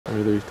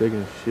Either he's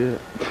taking a shit.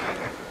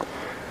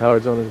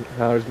 Howard's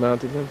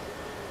mounting him.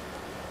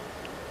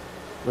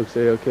 Looks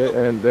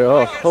okay, and they're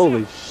off.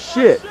 Holy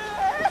shit!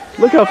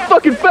 Look how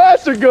fucking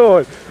fast they're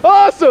going!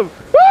 Awesome!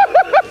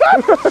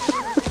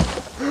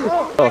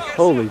 Oh,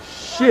 holy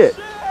shit!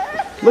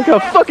 Look how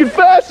fucking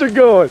fast they're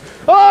going!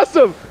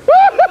 Awesome!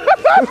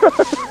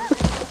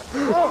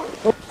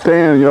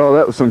 Damn, y'all,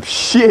 that was some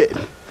shit.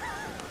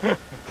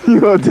 You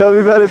wanna tell me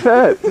about it,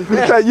 Pat?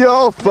 Pat, you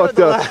all fucked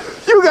up.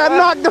 You got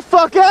knocked the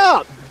fuck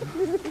out!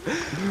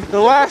 The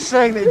last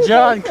thing that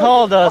John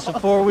called us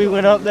before we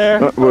went up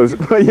there was,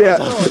 yeah,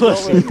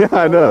 yeah,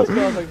 I know.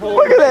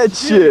 Look at that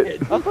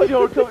shit. I thought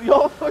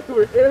y'all fucking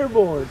were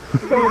airborne.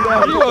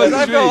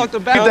 I fell off the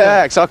back. Get the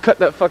axe, I'll cut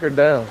that fucker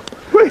down.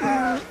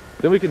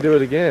 Then we can do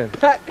it again.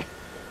 Pat.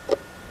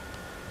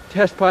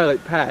 Test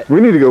pilot Pat. We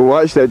need to go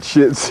watch that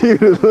shit and see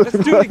what it looks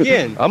Let's do it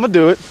again. I'm gonna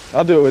do it.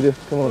 I'll do it with you.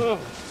 Come on.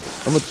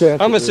 I'm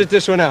gonna sit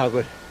this one out,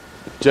 but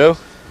Joe?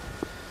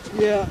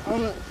 yeah,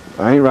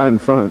 I ain't riding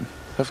front.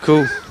 That's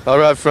cool. I'll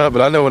ride front,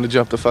 but I know when to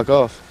jump the fuck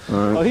off.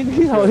 All right.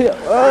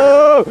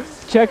 Oh,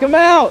 check him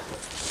out.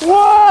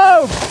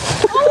 Whoa!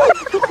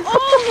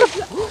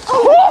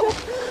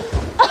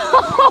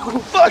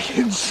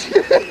 Fucking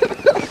shit!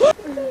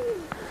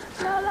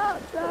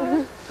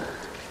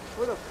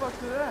 Where the fuck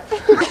is that?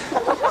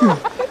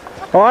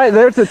 All right,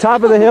 there's the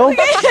top of the hill.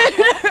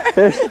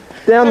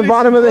 Down the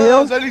bottom of the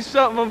hill. I need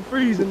something. I'm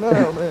freezing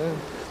now, man.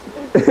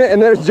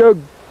 And there's Joe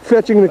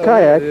fetching the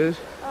kayak. It is.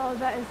 Oh,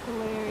 that is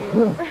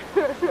hilarious.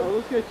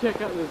 Let's go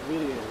check out this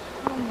video.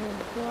 Oh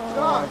my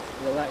god.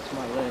 Relax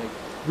my leg.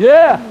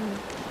 Yeah!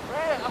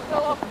 Man, I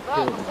fell off the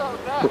back. What's up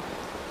with that?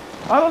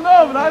 I don't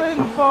know, but I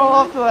didn't fall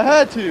off till I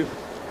had to.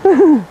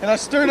 And I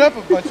stirred up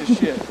a bunch of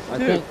shit. I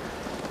think.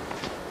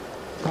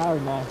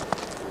 Howard, man.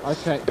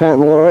 Okay. Pat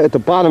and Laura at the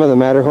bottom of the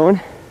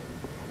Matterhorn.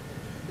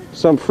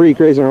 Some freak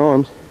raising her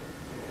arms.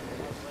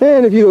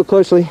 And if you look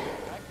closely,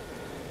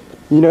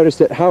 you notice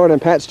that Howard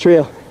and Pat's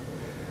trail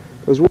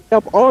was way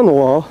up on the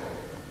wall.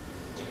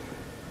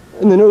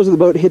 And the nose of the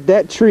boat hit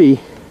that tree.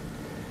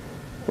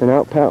 And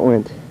out Pat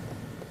went.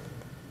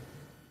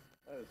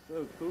 That is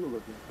so cool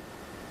looking.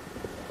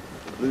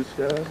 Blue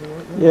skies and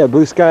whatnot? Yeah,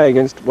 blue sky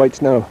against white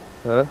snow.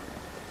 Huh?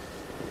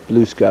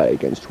 Blue sky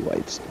against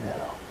white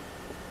snow.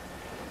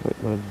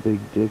 Like my big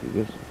dick, I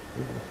guess.